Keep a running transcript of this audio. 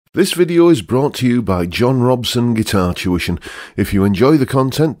This video is brought to you by John Robson Guitar Tuition. If you enjoy the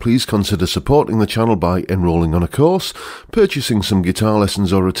content, please consider supporting the channel by enrolling on a course, purchasing some guitar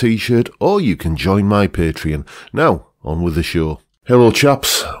lessons or a t-shirt, or you can join my Patreon. Now, on with the show. Hello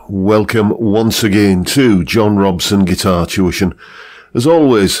chaps, welcome once again to John Robson Guitar Tuition. As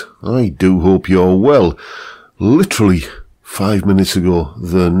always, I do hope you're well. Literally 5 minutes ago,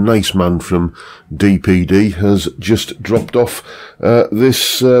 the nice man from DPD has just dropped off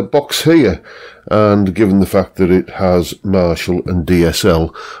this box here, and given the fact that it has Marshall and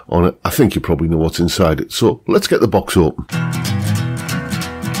DSL on it, I think you probably know what's inside it. So let's get the box open. Go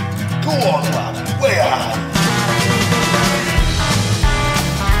on, lad, way ahead.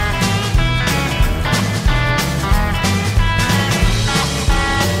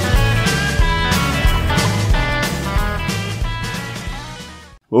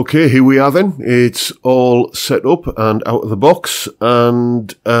 Okay, here we are then. It's all set up and out of the box,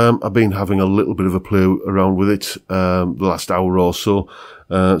 and I've been having a little bit of a play around with it the last hour or so.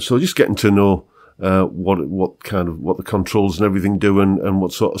 So just getting to know what the controls and everything do, and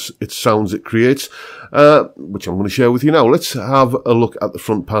what sort of sounds it creates, which I'm going to share with you now. Let's have a look at the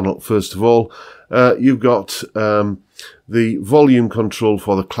front panel first of all. You've got the volume control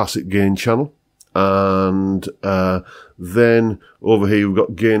for the classic gain channel. And then over here you've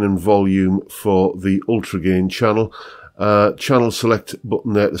got gain and volume for the ultra gain channel. Channel select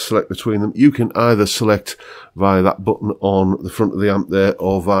button there to select between them. You can either select via that button on the front of the amp there,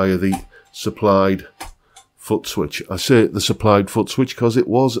 or via the supplied foot switch. I say the supplied foot switch because it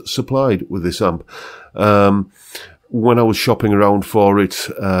was supplied with this amp. When I was shopping around for it,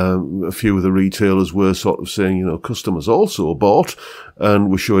 a few of the retailers were sort of saying, you know, customers also bought,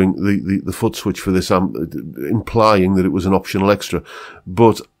 and were showing the foot switch for this amp, implying that it was an optional extra.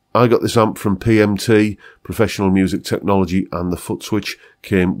 But I got this amp from PMT, Professional Music Technology, and the foot switch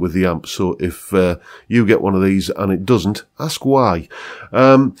came with the amp. So if you get one of these and it doesn't, ask why.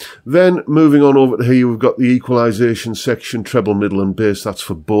 Then moving on over to here, we've got the equalization section, treble, middle and bass. That's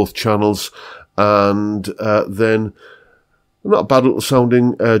for both channels. And then not a bad little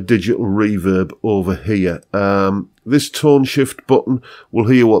sounding digital reverb over here. This tone shift button, we'll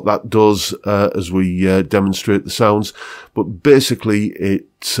hear what that does as we demonstrate the sounds. But basically,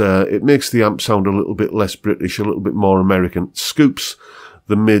 it makes the amp sound a little bit less British, a little bit more American. It scoops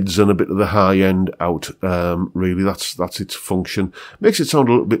the mids and a bit of the high end out. Really, that's its function. Makes it sound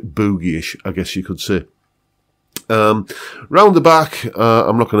a little bit boogie-ish, I guess you could say. Round the back,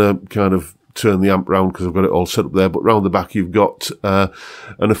 I'm not going to kind of turn the amp round because I've got it all set up there, but round the back you've got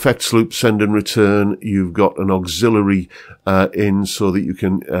an effects loop, send and return. You've got an auxiliary in so that you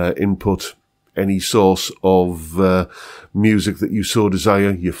can input any source of music that you so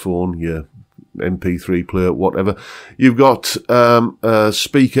desire, your phone, your MP3 player, whatever. You've got a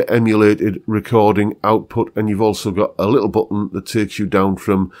speaker emulated recording output, and you've also got a little button that takes you down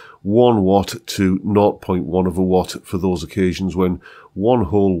from 1 watt to 0.1 of a watt for those occasions when 1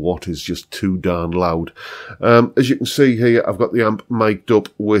 whole watt is just too darn loud. As you can see here, I've got the amp mic'd up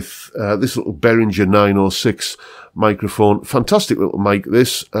with this little Behringer 906 microphone. Fantastic little mic,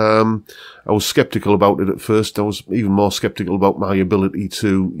 this. I was skeptical about it at first. I was even more skeptical about my ability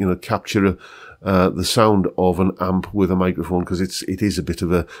to, you know, capture the sound of an amp with a microphone, because it is a bit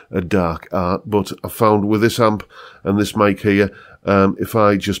of a dark art. But I found with this amp and this mic here, if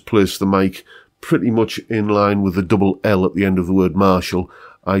I just place the mic pretty much in line with the double L at the end of the word Marshall,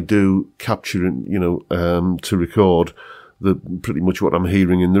 I do capture, you know, to record pretty much what I'm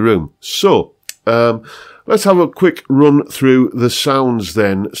hearing in the room. So, let's have a quick run through the sounds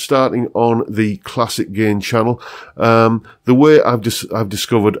then, starting on the classic gain channel. The way I've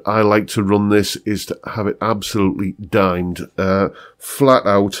discovered I like to run this is to have it absolutely dimed, flat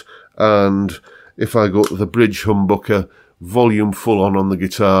out, and if I go to the bridge humbucker, volume full on the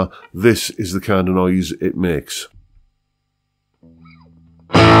guitar, this is the kind of noise it makes.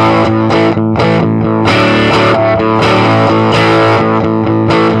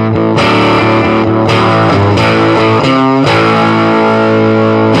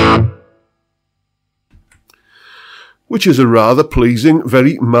 Which is a rather pleasing,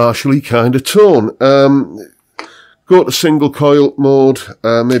 very Marshall-y kind of tone. Go to single coil mode,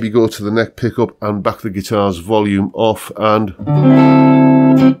 maybe go to the neck pickup and back the guitar's volume off, and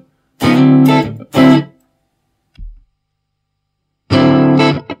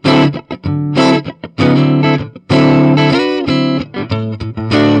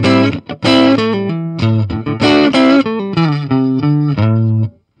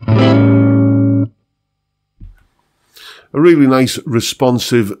a really nice,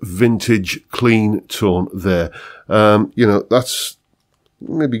 responsive, vintage, clean tone there. You know, that's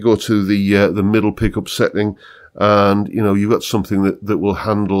maybe go to the middle pickup setting, and, you know, you've got something that will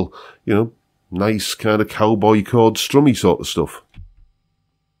handle, you know, nice kind of cowboy chord strummy sort of stuff.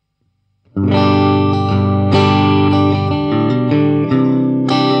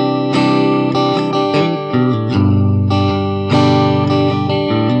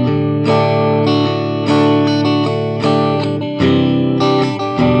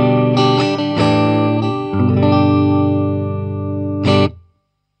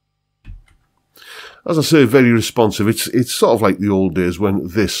 As I say, very responsive. It's sort of like the old days when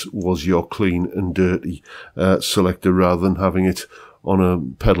this was your clean and dirty selector rather than having it on a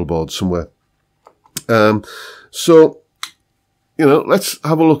pedal board somewhere. So, you know, let's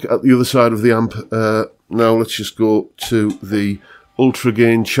have a look at the other side of the amp. Now let's just go to the ultra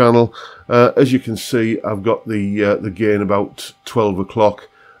gain channel. As you can see, I've got the gain about 12 o'clock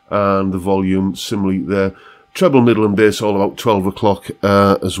and the volume similarly there. Treble, middle and bass all about 12 o'clock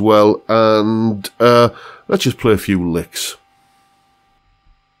as well. And let's just play a few licks.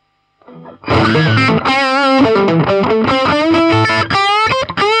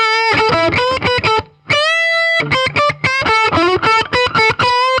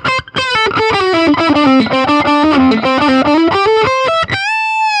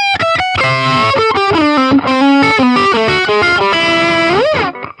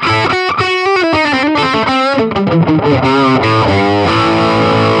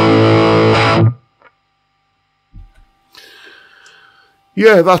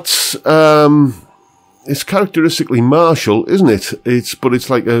 Yeah, that's it's characteristically Marshall, isn't it? But it's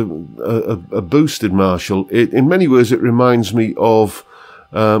like a boosted Marshall. In many ways, it reminds me of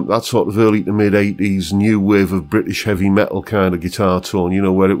that sort of early to mid '80s new wave of British heavy metal kind of guitar tone. You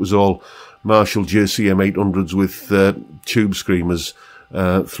know, where it was all Marshall JCM 800s with tube screamers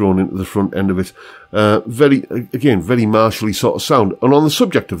thrown into the front end of it. Very Marshall-y sort of sound. And on the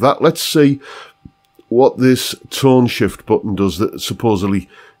subject of that, let's see what this tone shift button does that supposedly,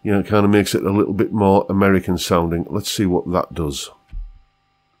 you know, kind of makes it a little bit more American sounding. Let's see what that does.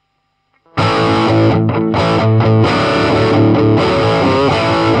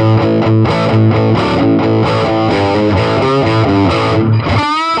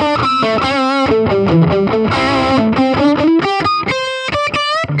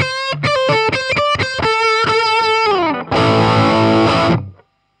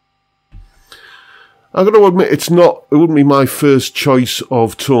 I've got to admit, it wouldn't be my first choice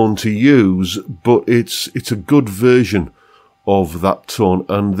of tone to use, but it's a good version of that tone,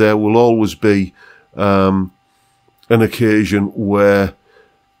 and there will always be an occasion where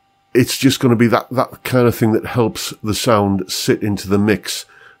it's just going to be that kind of thing that helps the sound sit into the mix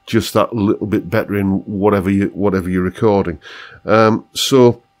just that little bit better in whatever you're recording.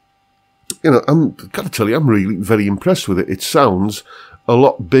 So, you know, I've got to tell you, I'm really very impressed with it. It sounds a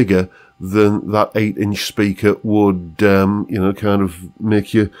lot bigger than that 8-inch speaker would, you know, kind of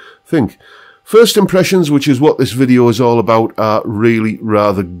make you think. First impressions, which is what this video is all about, are really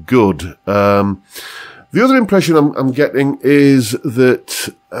rather good. The other impression I'm getting is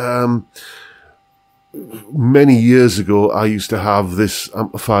that many years ago I used to have this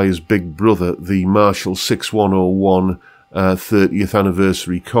amplifier's big brother, the Marshall 6101 30th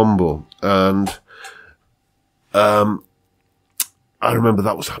anniversary combo, and I remember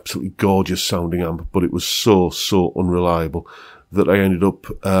that was absolutely gorgeous sounding amp, but it was so unreliable that I ended up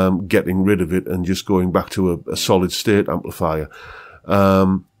getting rid of it and just going back to a solid state amplifier.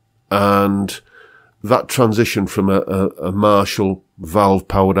 And that transition from a Marshall valve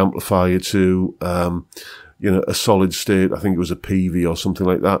powered amplifier to you know, a solid state, I think it was a PV or something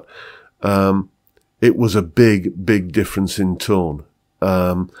like that, it was a big difference in tone.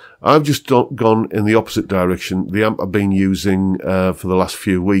 I've just gone in the opposite direction. The amp I've been using for the last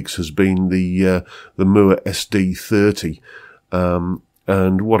few weeks has been the Moore SD30,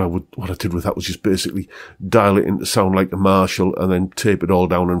 and what I did with that was just basically dial it in to sound like a Marshall and then tape it all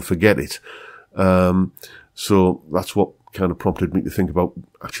down and forget it. So that's what kind of prompted me to think about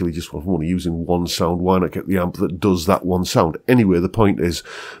actually just I'm only using one sound. Why not get the amp that does that one sound? Anyway, the point is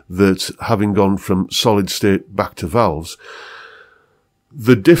that having gone from solid state back to valves,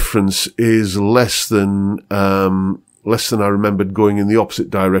 the difference is less than I remembered going in the opposite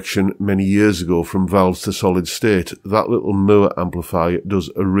direction many years ago from valves to solid state. That little Moore amplifier does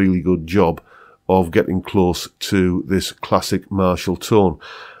a really good job of getting close to this classic Marshall tone.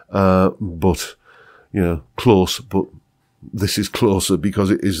 But, you know, close, but this is closer because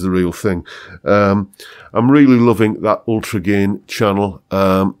it is the real thing. I'm really loving that ultra gain channel.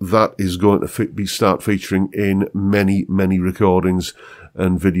 That is going to start featuring in many recordings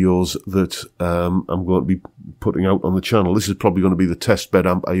and videos that I'm going to be putting out on the channel. This is probably going to be the test bed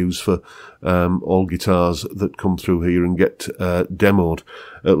amp I use for all guitars that come through here and get demoed,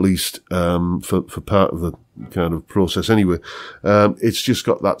 at least for part of the kind of process anyway. It's just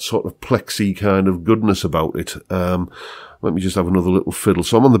got that sort of plexi kind of goodness about it. Let me just have another little fiddle.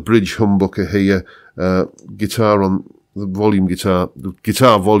 So I'm on the bridge humbucker here. Guitar on the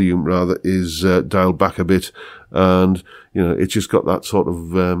guitar volume rather is dialed back a bit, and you know, it's just got that sort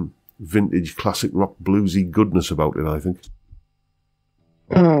of vintage classic rock bluesy goodness about it, I think.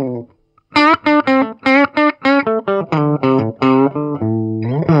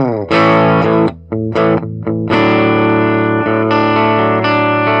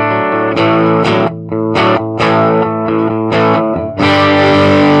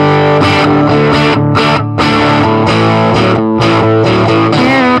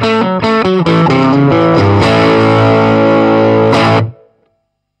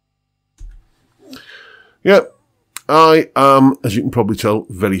 Yeah, I am, as you can probably tell,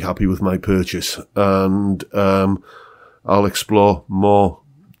 very happy with my purchase, and I'll explore more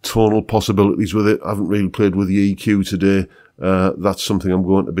tonal possibilities with it. I haven't really played with the EQ today. That's something I'm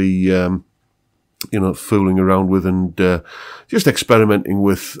going to be, you know, fooling around with and just experimenting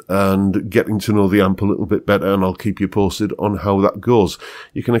with and getting to know the amp a little bit better, and I'll keep you posted on how that goes.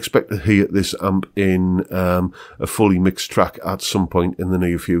 You can expect to hear this amp in a fully mixed track at some point in the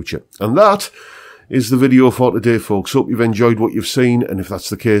near future. And that is the video for today, folks. Hope you've enjoyed what you've seen, and if that's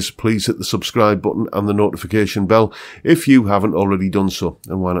the case, please hit the subscribe button and the notification bell if you haven't already done so,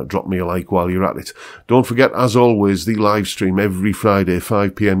 and why not drop me a like while you're at it. Don't forget, as always, the live stream every Friday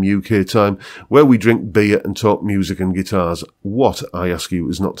 5 PM UK time, where we drink beer and talk music and guitars. What, I ask you,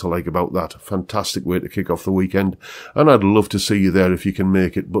 is not to like about that? Fantastic way to kick off the weekend, and I'd love to see you there if you can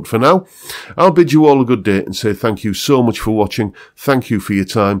make it. But for now, I'll bid you all a good day and say thank you so much for watching. Thank you for your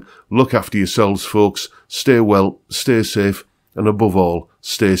time. Look after yourselves, folks. Stay well, stay safe, and above all,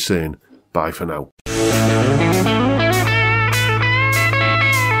 stay sane. Bye for now.